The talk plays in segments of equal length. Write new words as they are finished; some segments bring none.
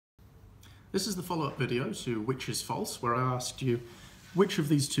This is the follow-up video to Which is False, where I asked you which of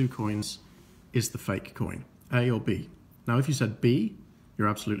these two coins is the fake coin, A or B. Now if you said B, you're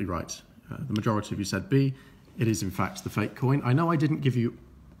absolutely right. The majority of you said B. It is in fact the fake coin. I know I didn't give you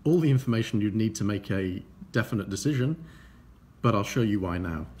all the information you'd need to make a definite decision, but I'll show you why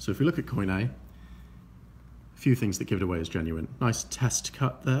now. So if we look at coin A, a few things that give it away as genuine. Nice test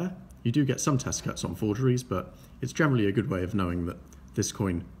cut there. You do get some test cuts on forgeries, but it's generally a good way of knowing that this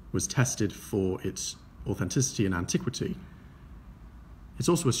coin was tested for its authenticity and antiquity. It's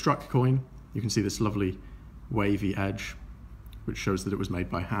also a struck coin. You can see this lovely wavy edge, which shows that it was made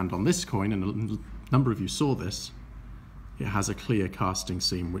by hand. On this coin, and a number of you saw this, it has a clear casting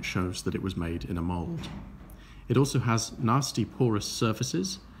seam, which shows that it was made in a mold. It also has nasty porous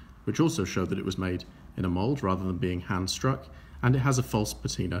surfaces, which also show that it was made in a mold rather than being hand struck, and it has a false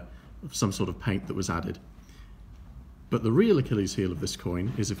patina of some sort of paint that was added. But the real Achilles heel of this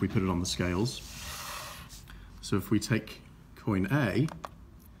coin is if we put it on the scales. So if we take coin A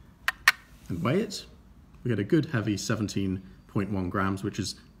and weigh it, we get a good heavy 17.1 grams, which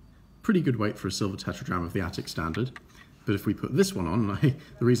is pretty good weight for a silver tetradrachm of the Attic standard. But if we put this one on, and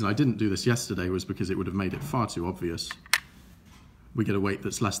the reason I didn't do this yesterday was because it would have made it far too obvious, we get a weight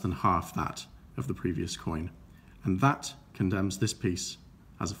that's less than half that of the previous coin. And that condemns this piece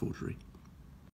as a forgery.